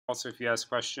Also, if you ask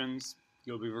questions,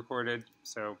 you'll be recorded,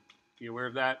 so be aware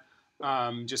of that.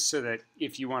 Just so that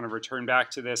if you want to return back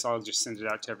to this, I'll just send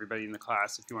it out to everybody in the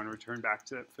class if you want to return back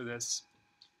to it for this.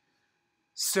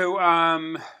 So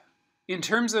in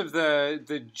terms of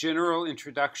the general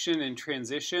introduction and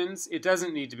transitions, it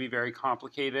doesn't need to be very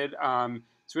complicated.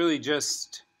 It's really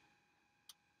just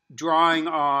drawing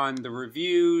on the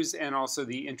reviews and also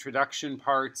the introduction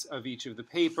parts of each of the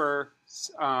papers.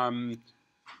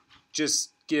 Just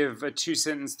give a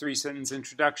 2-sentence, 3-sentence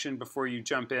introduction before you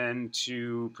jump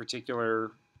into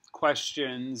particular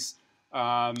questions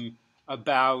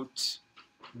about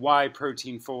why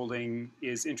protein folding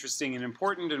is interesting and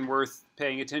important and worth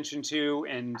paying attention to,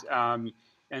 and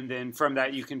then from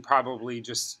that you can probably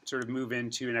just sort of move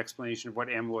into an explanation of what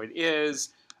amyloid is,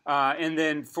 and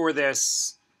then for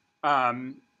this,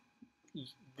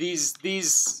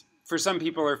 these for some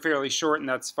people are fairly short, and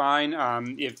that's fine.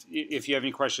 If you have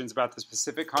any questions about the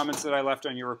specific comments that I left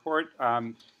on your report,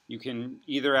 you can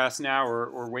either ask now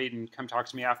or wait and come talk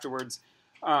to me afterwards.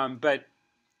 But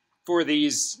for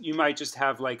these, you might just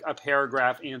have like a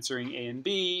paragraph answering A and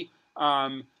B,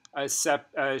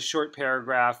 a short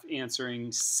paragraph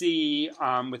answering C,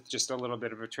 with just a little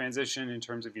bit of a transition in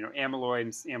terms of, amyloid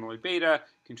and amyloid beta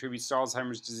contributes to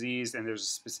Alzheimer's disease, and there's a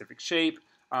specific shape.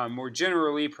 More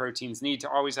generally, proteins need to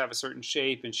always have a certain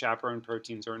shape, and chaperone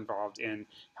proteins are involved in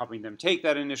helping them take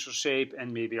that initial shape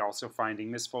and maybe also finding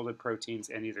misfolded proteins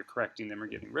and either correcting them or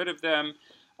getting rid of them.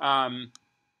 And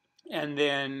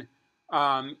then,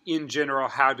 in general,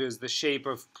 how does the shape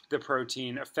of the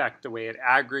protein affect the way it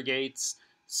aggregates?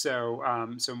 So,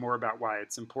 so more about why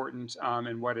it's important,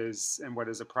 and what is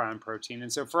a prion protein.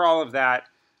 And so for all of that,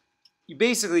 you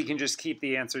basically can just keep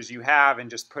the answers you have and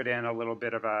just put in a little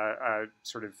bit of a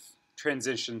sort of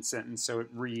transition sentence so it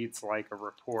reads like a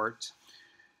report.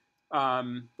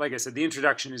 Like I said, the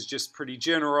introduction is just pretty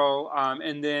general.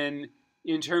 And then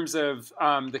in terms of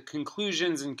the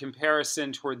conclusions and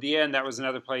comparison toward the end, that was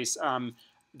another place. It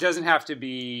doesn't have to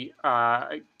be,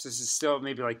 this is still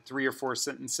maybe like 3 or 4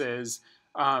 sentences,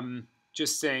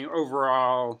 just saying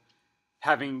overall,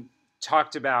 having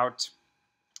talked about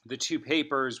the 2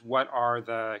 papers, what are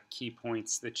the key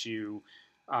points that you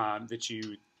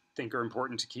think are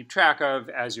important to keep track of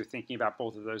as you're thinking about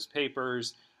both of those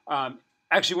papers?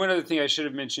 Actually, one other thing I should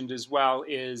have mentioned as well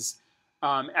is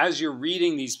as you're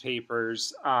reading these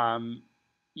papers,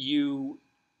 you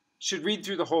should read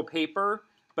through the whole paper,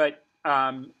 but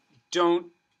don't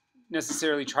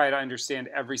necessarily try to understand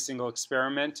every single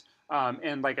experiment.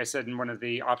 And like I said in one of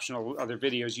the optional other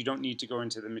videos, you don't need to go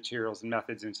into the materials and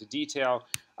methods into detail.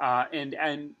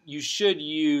 And you should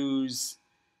use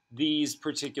these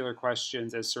particular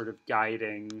questions as sort of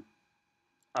guiding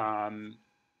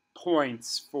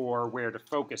points for where to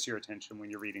focus your attention when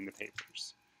you're reading the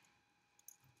papers.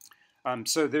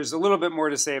 So there's a little bit more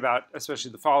to say about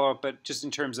especially the follow-up, but just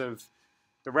in terms of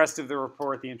the rest of the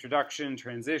report, the introduction,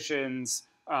 transitions,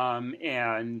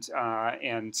 and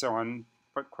so on.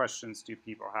 What questions do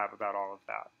people have about all of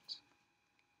that?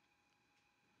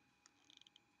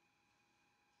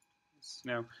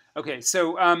 No? Okay,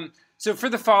 so so for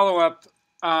the follow-up,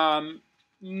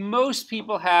 most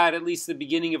people had at least the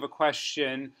beginning of a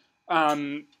question.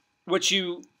 There's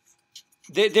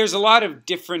a lot of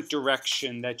different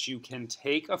direction that you can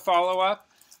take a follow-up,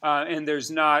 and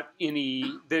there's not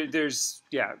any,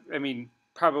 I mean,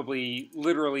 probably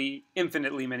literally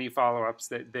infinitely many follow-ups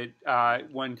that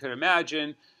one could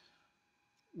imagine.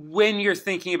 When you're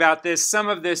thinking about this, some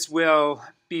of this will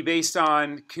be based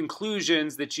on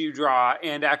conclusions that you draw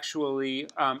and actually,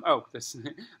 I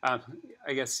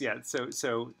guess, yeah, so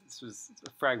this was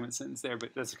a fragment sentence there,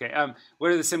 but that's okay.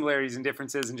 What are the similarities and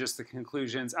differences and just the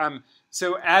conclusions?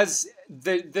 So as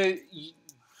the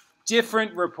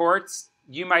different reports,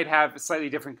 you might have slightly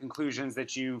different conclusions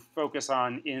that you focus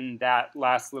on in that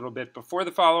last little bit before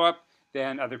the follow-up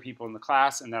than other people in the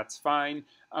class, and that's fine.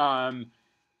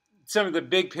 Some of the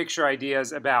big picture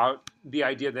ideas about the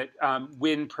idea that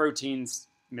when proteins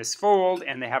misfold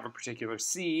and they have a particular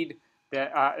seed,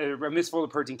 that a misfolded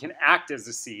protein can act as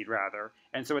a seed, rather.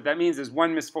 And so what that means is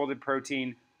one misfolded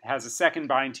protein has a second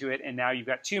bind to it, and now you've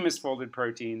got 2 misfolded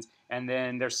proteins, and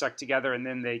then they're stuck together, and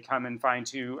then they come and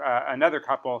find another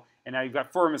couple, and now you've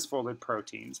got 4 misfolded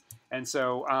proteins. And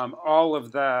so all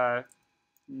of the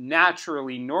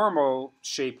naturally normal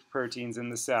shaped proteins in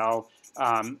the cell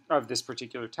of this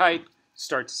particular type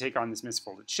start to take on this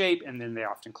misfolded shape, and then they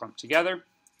often clump together.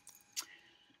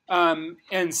 And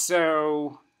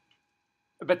so,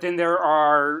 but then there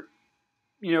are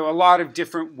a lot of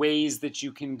different ways that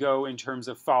you can go in terms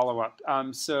of follow-up.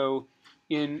 So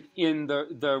in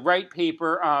the Wright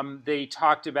paper, they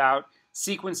talked about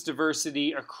sequence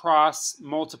diversity across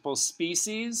multiple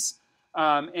species,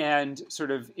 and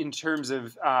sort of in terms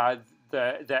of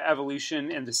the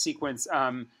evolution and the sequence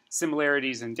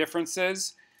similarities and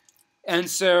differences. And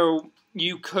so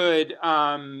you could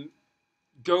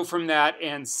go from that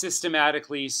and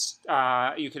systematically,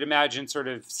 you could imagine sort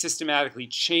of systematically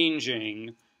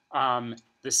changing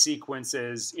the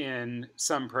sequences in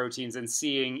some proteins and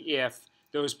seeing if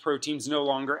those proteins no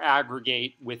longer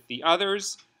aggregate with the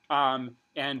others,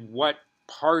 and what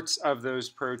parts of those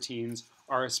proteins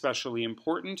are especially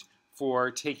important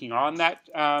for taking on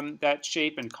that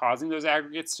shape and causing those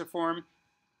aggregates to form.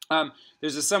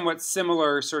 There's a somewhat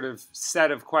similar sort of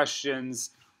set of questions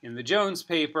in the Jones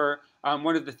paper.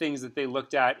 One of the things that they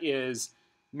looked at is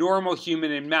normal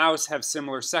human and mouse have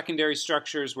similar secondary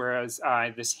structures, whereas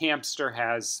this hamster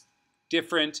has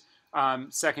different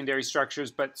secondary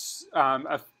structures, but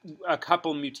a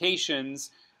couple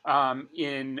mutations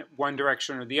in one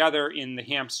direction or the other in the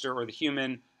hamster or the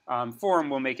human form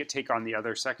will make it take on the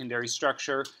other secondary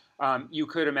structure. You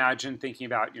could imagine thinking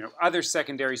about other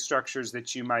secondary structures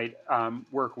that you might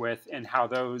work with and how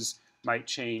those might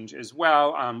change as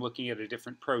well, looking at a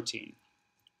different protein.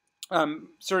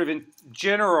 Sort of in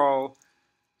general,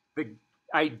 the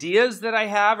ideas that I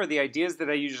have are the ideas that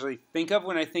I usually think of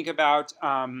when I think about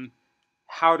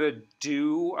how to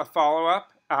do a follow-up.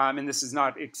 And this is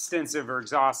not extensive or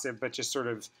exhaustive, but just sort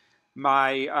of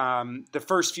my the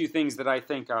first few things that I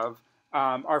think of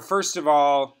are, first of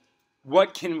all,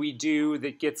 what can we do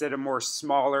that gets at a more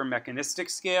smaller mechanistic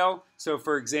scale? So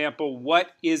for example,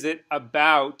 what is it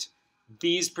about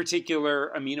these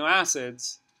particular amino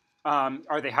acids?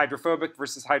 Are they hydrophobic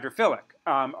versus hydrophilic?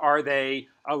 Are they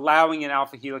allowing an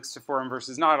alpha helix to form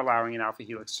versus not allowing an alpha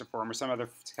helix to form, or some other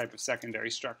type of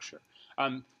secondary structure?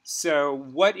 So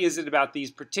what is it about these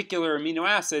particular amino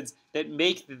acids that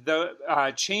make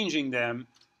changing them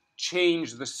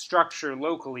change the structure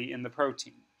locally in the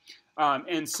protein?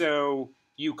 And so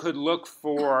you could look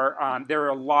for, there are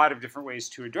a lot of different ways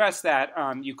to address that.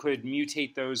 You could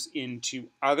mutate those into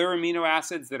other amino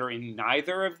acids that are in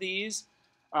neither of these.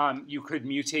 You could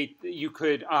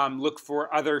look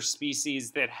for other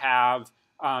species that have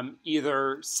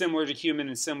either similar to human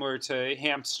and similar to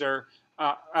hamster,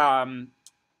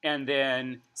 and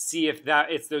then see if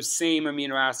it's those same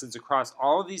amino acids across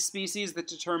all of these species that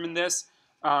determine this.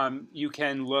 You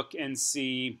can look and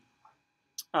see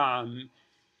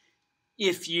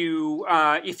if you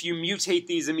mutate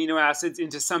these amino acids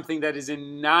into something that is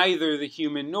in neither the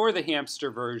human nor the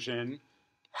hamster version,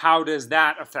 how does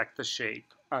that affect the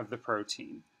shape of the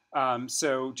protein?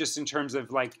 So just in terms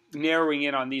of like narrowing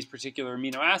in on these particular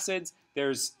amino acids,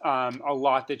 there's a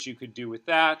lot that you could do with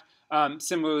that.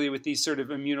 Similarly with these sort of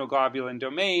immunoglobulin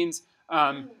domains,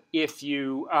 if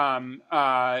you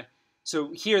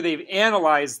so here they've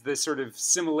analyzed the sort of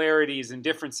similarities and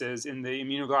differences in the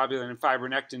immunoglobulin and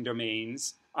fibronectin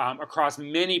domains across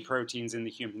many proteins in the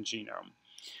human genome.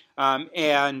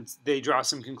 And they draw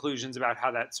some conclusions about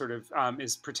how that sort of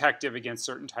is protective against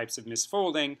certain types of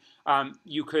misfolding.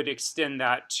 You could extend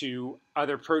that to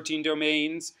other protein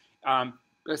domains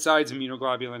besides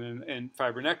immunoglobulin and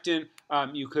fibronectin.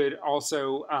 You could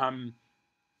also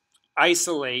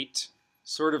isolate,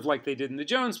 sort of like they did in the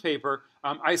Jones paper,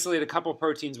 isolate a couple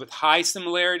proteins with high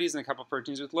similarities and a couple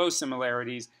proteins with low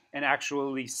similarities, and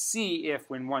actually see if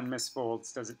when one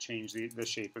misfolds, does it change the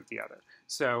shape of the other.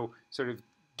 So sort of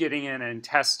getting in and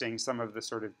testing some of the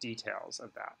sort of details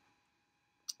of that.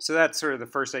 So that's sort of the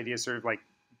first idea, sort of like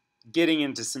getting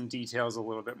into some details a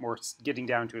little bit more, getting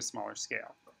down to a smaller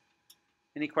scale.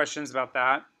 Any questions about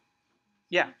that?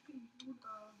 Yeah. You can include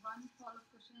one follow-up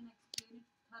question and explain it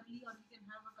thoroughly, or you can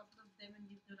have a couple of them and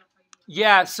give the rough idea.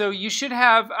 Yeah, so you should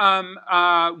have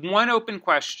one open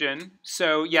question.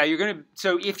 So yeah,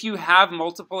 so if you have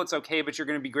multiple, it's okay, but you're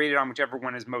going to be graded on whichever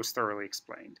one is most thoroughly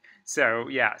explained. So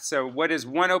yeah, so what is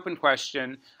one open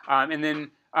question? And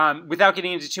then without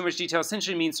getting into too much detail,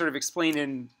 essentially means sort of explain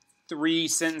in 3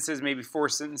 sentences, maybe 4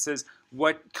 sentences,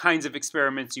 what kinds of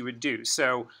experiments you would do.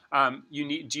 So do you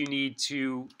need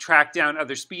to track down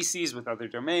other species with other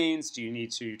domains? Do you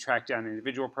need to track down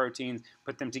individual proteins,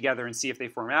 put them together and see if they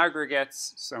form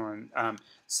aggregates, so on.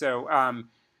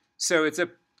 So it's a,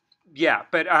 yeah,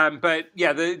 but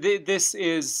yeah, this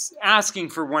is asking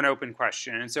for one open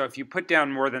question. And so if you put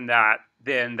down more than that,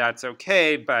 then that's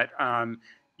okay, but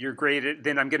you're graded,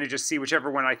 then I'm going to just see whichever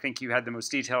one I think you had the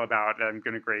most detail about, I'm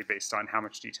going to grade based on how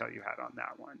much detail you had on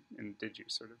that one. And did you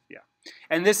sort of, yeah.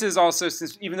 And this is also,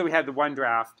 since even though we had the one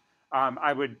draft,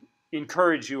 I would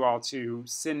encourage you all to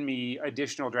send me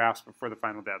additional drafts before the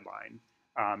final deadline.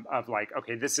 of like,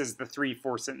 okay, this is the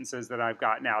 3-4 sentences that I've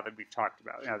got now that we've talked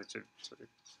about. Now that you've sort of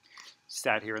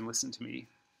sat here and listened to me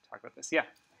talk about this. Yeah.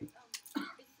 Is the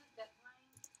deadline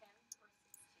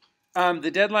 10th or 16th?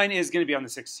 The deadline is going to be on the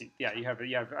 16th. Yeah, you have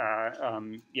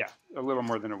a little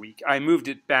more than a week. I moved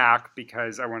it back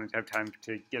because I wanted to have time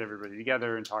to get everybody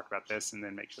together and talk about this, and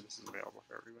then make sure this is available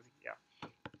for everybody. Yeah.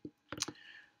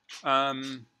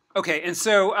 Okay, and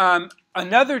so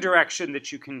another direction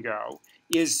that you can go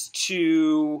is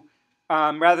to,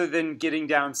 rather than getting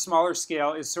down smaller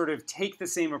scale, is sort of take the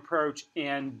same approach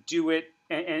and do it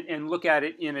and look at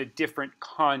it in a different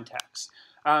context.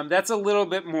 That's a little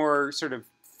bit more sort of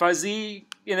fuzzy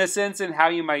in a sense in how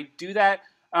you might do that,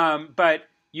 but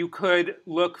you could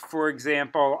look, for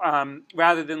example,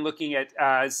 rather than looking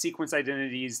at sequence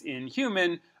identities in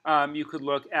human, you could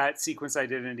look at sequence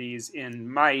identities in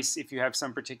mice if you have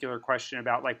some particular question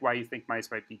about like why you think mice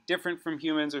might be different from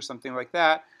humans or something like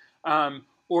that.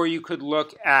 Or you could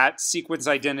look at sequence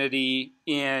identity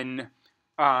in,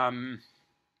 say,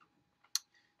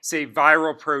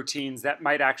 viral proteins that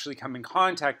might actually come in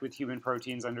contact with human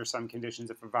proteins under some conditions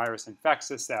if a virus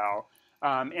infects a cell.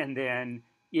 And then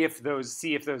see if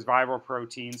those viral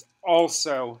proteins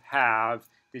also have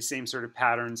the same sort of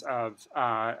patterns of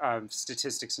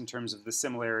statistics in terms of the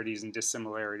similarities and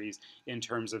dissimilarities in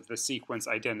terms of the sequence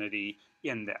identity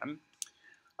in them.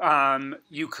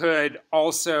 You could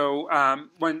also,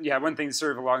 one thing that's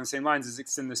sort of along the same lines is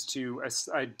extend this to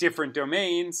different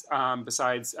domains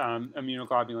besides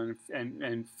immunoglobulin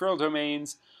and frill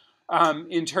domains.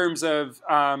 In terms of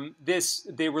this,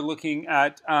 they were looking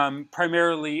at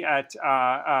primarily at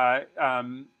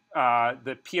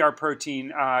the PR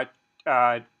protein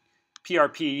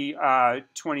PRP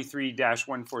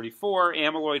 23-144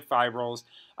 amyloid fibrils,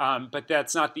 but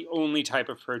that's not the only type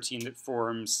of protein that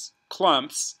forms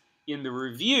clumps. In the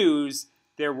reviews,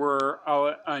 there were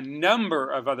a number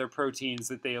of other proteins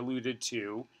that they alluded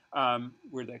to,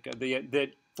 where'd that go?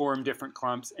 That form different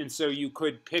clumps, and so you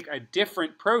could pick a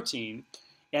different protein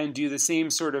and do the same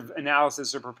sort of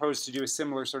analysis, or propose to do a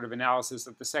similar sort of analysis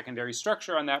of the secondary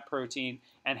structure on that protein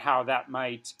and how that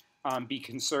might be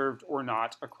conserved or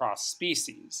not across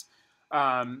species.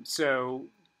 So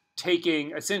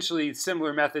taking essentially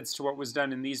similar methods to what was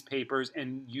done in these papers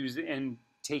and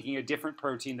taking a different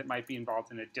protein that might be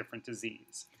involved in a different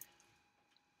disease.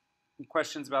 Any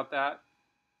questions about that?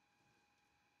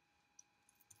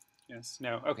 Yes,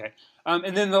 no, okay.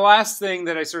 And then the last thing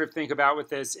that I sort of think about with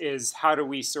this is how do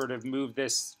we sort of move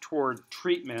this toward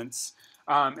treatments?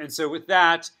 And so with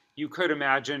that, you could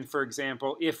imagine, for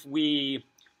example, if we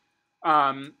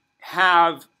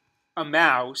have a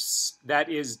mouse that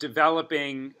is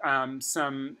developing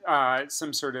some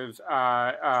sort of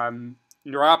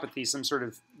neuropathy, some sort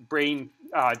of brain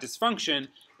dysfunction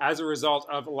as a result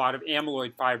of a lot of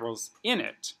amyloid fibrils in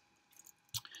it.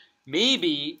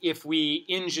 Maybe if we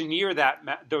engineer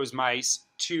those mice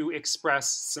to express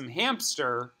some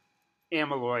hamster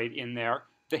amyloid in there,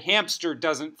 the hamster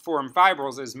doesn't form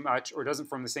fibrils as much, or doesn't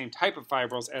form the same type of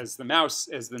fibrils as the mouse,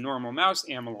 as the normal mouse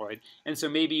amyloid. And so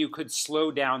maybe you could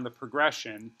slow down the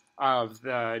progression of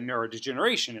the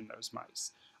neurodegeneration in those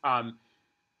mice.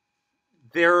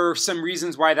 There are some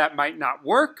reasons why that might not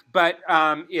work, but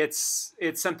it's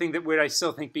something that would, I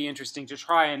still think, be interesting to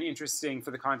try, and interesting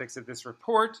for the context of this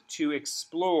report to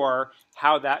explore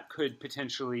how that could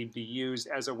potentially be used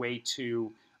as a way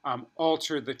to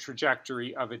alter the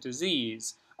trajectory of a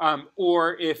disease.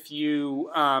 Or if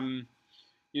you, often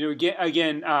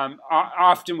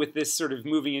with this sort of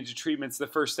moving into treatments, the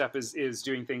first step is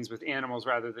doing things with animals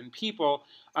rather than people.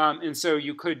 And so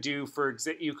you could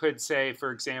say,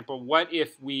 for example, what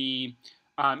if we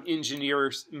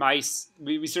engineer mice?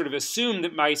 We sort of assume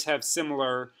that mice have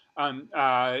similar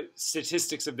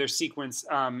statistics of their sequence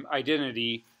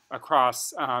identity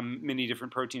across many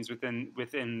different proteins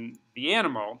within the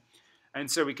animal. And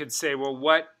so we could say, well,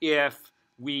 what if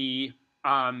we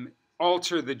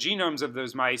alter the genomes of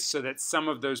those mice so that some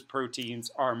of those proteins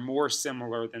are more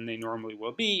similar than they normally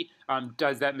will be?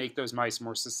 Does that make those mice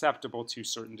more susceptible to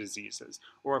certain diseases?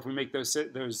 Or if we make those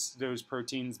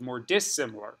proteins more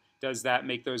dissimilar, does that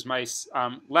make those mice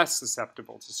less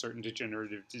susceptible to certain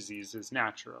degenerative diseases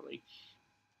naturally?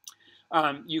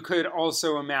 You could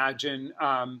also imagine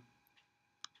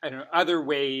other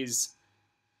ways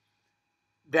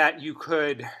that you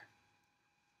could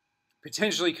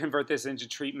potentially convert this into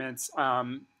treatments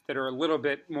that are a little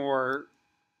bit more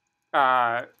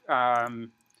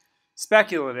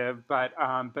speculative, but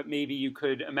maybe you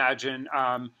could imagine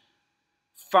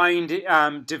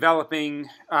developing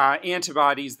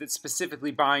antibodies that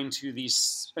specifically bind to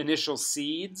these initial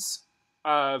seeds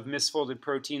of misfolded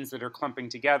proteins that are clumping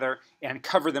together and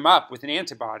cover them up with an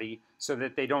antibody so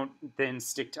that they don't then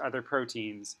stick to other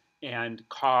proteins and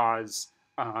cause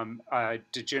a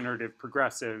degenerative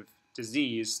progressive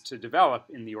disease to develop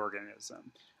in the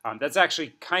organism. That's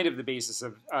actually kind of the basis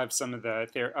of some of the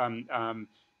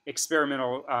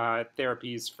experimental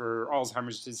therapies for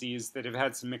Alzheimer's disease that have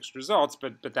had some mixed results,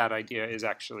 but that idea is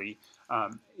actually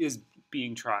is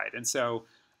being tried. And so,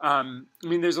 I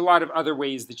mean, there's a lot of other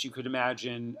ways that you could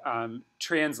imagine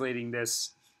translating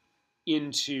this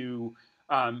into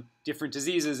different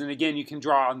diseases. And again, you can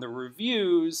draw on the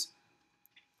reviews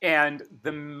and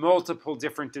the multiple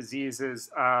different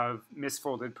diseases of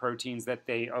misfolded proteins that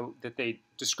they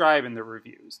describe in the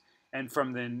reviews. And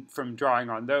from drawing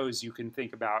on those, you can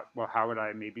think about, well, how would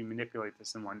I maybe manipulate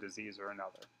this in one disease or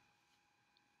another?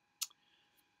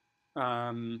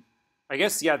 I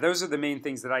guess, yeah, those are the main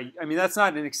things that I mean, that's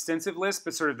not an extensive list,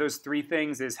 but sort of those three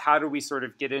things is how do we sort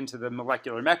of get into the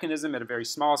molecular mechanism at a very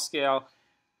small scale?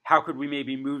 How could we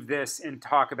maybe move this and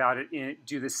talk about it,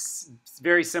 do this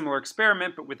very similar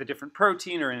experiment, but with a different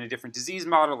protein or in a different disease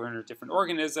model or in a different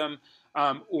organism?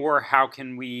 Or how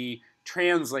can we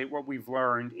translate what we've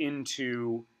learned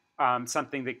into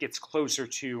something that gets closer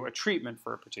to a treatment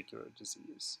for a particular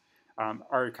disease?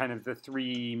 Are kind of the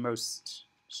three most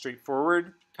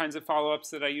straightforward kinds of follow-ups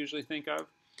that I usually think of.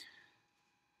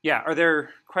 Yeah, are there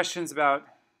questions about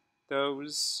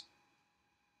those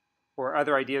or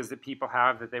other ideas that people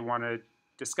have that they want to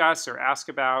discuss or ask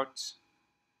about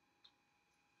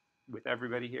with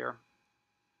everybody here?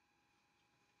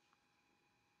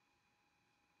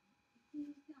 If you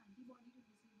use the antibody to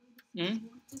disable the seed,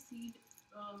 won't the seed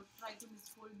try to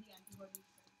misfold the antibody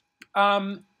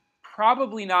itself?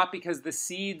 Probably not, because the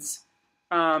seeds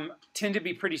tend to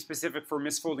be pretty specific for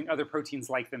misfolding other proteins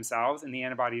like themselves, and the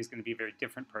antibody is going to be a very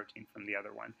different protein from the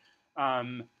other one.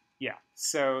 Yeah,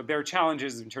 so there are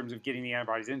challenges in terms of getting the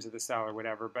antibodies into the cell or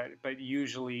whatever, but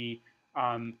usually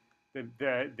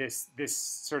this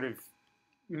sort of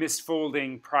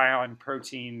misfolding prion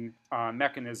protein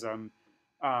mechanism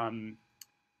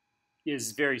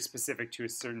is very specific to a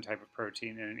certain type of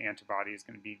protein, and an antibody is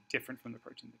going to be different from the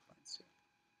protein that binds to it.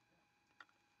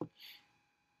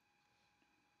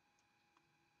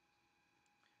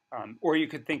 Or you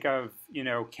could think of,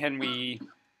 can we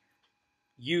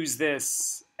use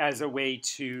this as a way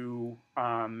to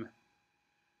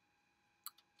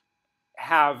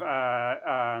have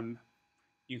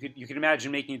you could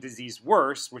imagine making a disease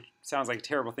worse, which sounds like a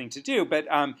terrible thing to do, but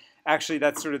actually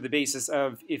that's sort of the basis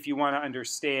of, if you want to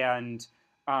understand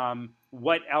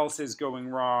what else is going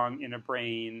wrong in a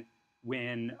brain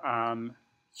when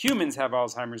humans have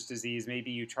Alzheimer's disease, maybe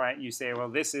you say, well,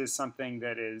 this is something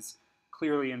that is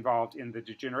clearly involved in the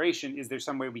degeneration. Is there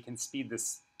some way we can speed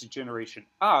this degeneration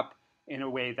up in a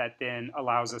way that then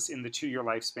allows us, in the 2-year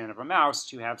lifespan of a mouse,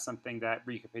 to have something that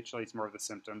recapitulates more of the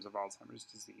symptoms of Alzheimer's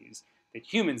disease that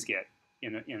humans get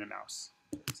in a mouse,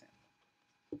 for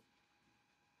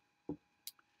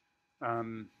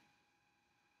example.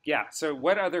 Yeah, so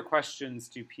what other questions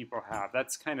do people have?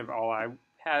 That's kind of all I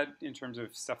had in terms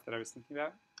of stuff that I was thinking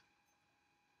about.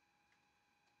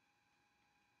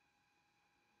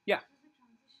 Yeah.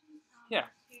 Yeah.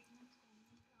 Statements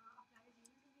only applies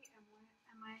even to the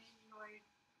amyloid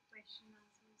question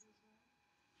answers as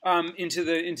well. Into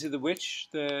the which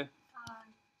the.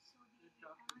 So the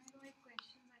amyloid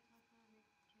questions, I thought were like,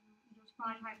 those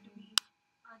part had to be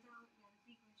other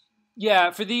three questions.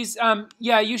 Yeah, for these,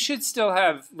 yeah, you should still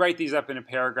write these up in a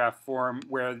paragraph form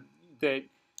where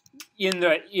in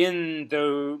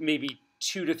the maybe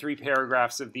 2 to 3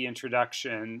 paragraphs of the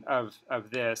introduction of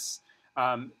this.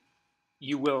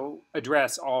 You will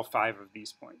address all 5 of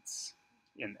these points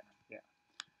in there. Yeah.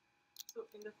 So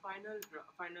in the final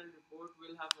report,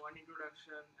 we'll have one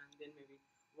introduction and then maybe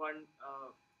one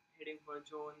heading for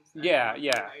Jones. And Yeah, one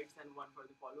yeah. For Wrights and one for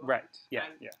the follow-up. Right. Yeah.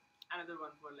 And yeah. Another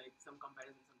one for like some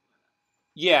comparison, something like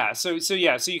that. Yeah.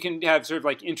 So you can have sort of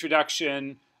like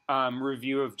introduction,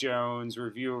 review of Jones,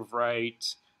 review of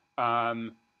Wright.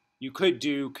 You could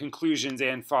do conclusions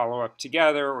and follow-up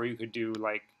together, or you could do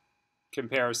like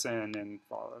comparison and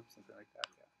follow-up, something like that.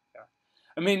 Yeah.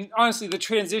 I mean, honestly, the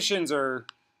transitions are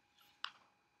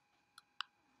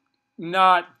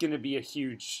not going to be a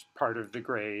huge part of the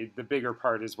grade. The bigger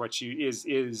part is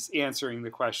is answering the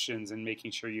questions and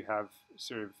making sure you have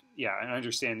sort of an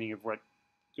understanding of what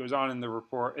goes on in the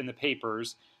report, in the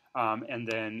papers, and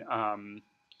then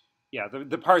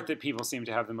the part that people seem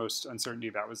to have the most uncertainty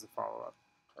about was the follow-up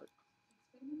part.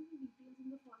 Experimental details in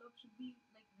the follow-up should be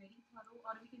like very thorough,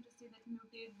 or we can just say that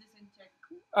mutate this and check.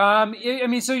 I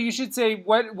mean, so you should say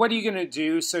what are you going to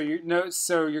do? So you're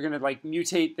going to like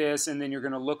mutate this, and then you're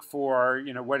going to look for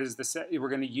what is we're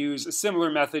going to use a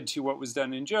similar method to what was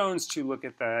done in Jones to look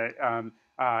at the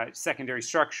secondary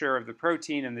structure of the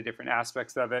protein and the different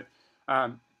aspects of it.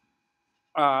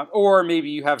 Or maybe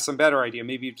you have some better idea.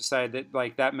 Maybe you've decided that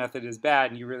like that method is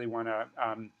bad, and you really want to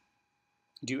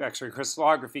do X-ray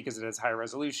crystallography because it has higher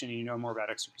resolution, and you know more about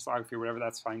X-ray crystallography or whatever.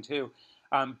 That's fine too.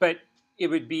 But it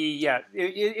would be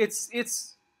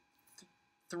it's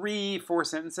 3-4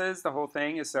 sentences. The whole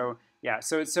thing is so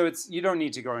it's you don't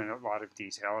need to go into a lot of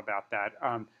detail about that.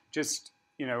 Just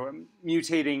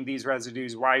mutating these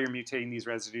residues, why you're mutating these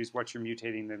residues, what you're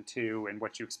mutating them to, and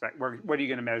what you expect. What are you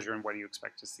going to measure, and what do you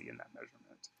expect to see in that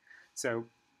measurement? So,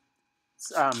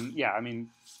 I mean,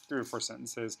 3 or 4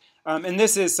 sentences. And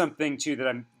this is something too that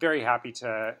I'm very happy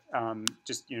to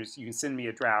just you can send me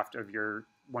a draft of your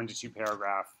 1 to 2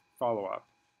 paragraph follow-up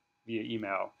via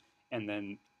email, and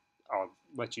then I'll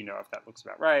let you know if that looks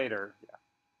about right or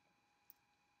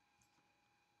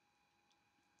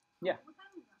yeah.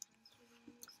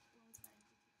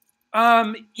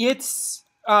 It's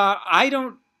I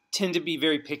don't tend to be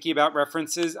very picky about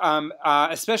references,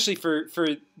 especially for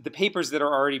the papers that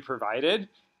are already provided.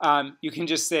 You can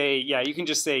just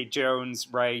say Jones,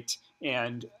 Wright,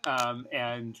 and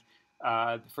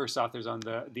the first authors on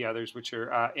the others, which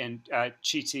are and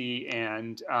Chiti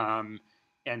and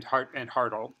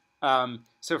Hartle.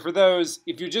 So for those,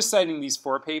 if you're just citing these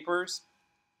 4 papers,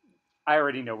 I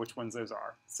already know which ones those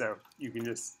are. So you can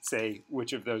just say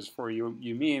which of those 4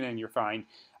 you mean, and you're fine.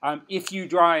 If you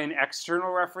draw in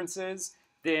external references,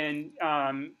 then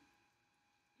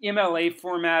MLA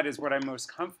format is what I'm more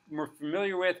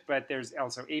familiar with, but there's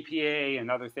also APA and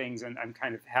other things, and I'm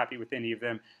kind of happy with any of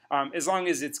them. As long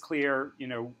as it's clear,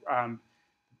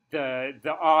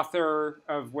 the author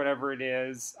of whatever it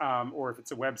is, or if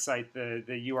it's a website, the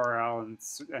URL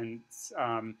and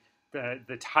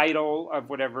the title of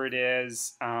whatever it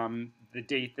is, the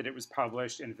date that it was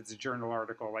published, and if it's a journal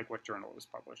article, like what journal it was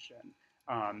published in,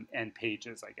 and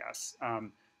pages, I guess.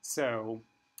 So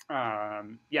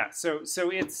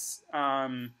it's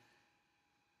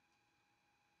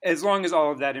as long as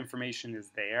all of that information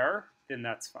is there, then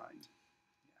that's fine.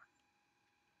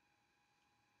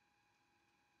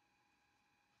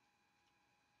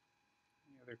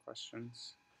 Any other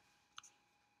questions?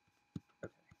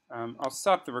 Okay. I'll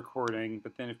stop the recording,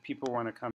 but then if people want to come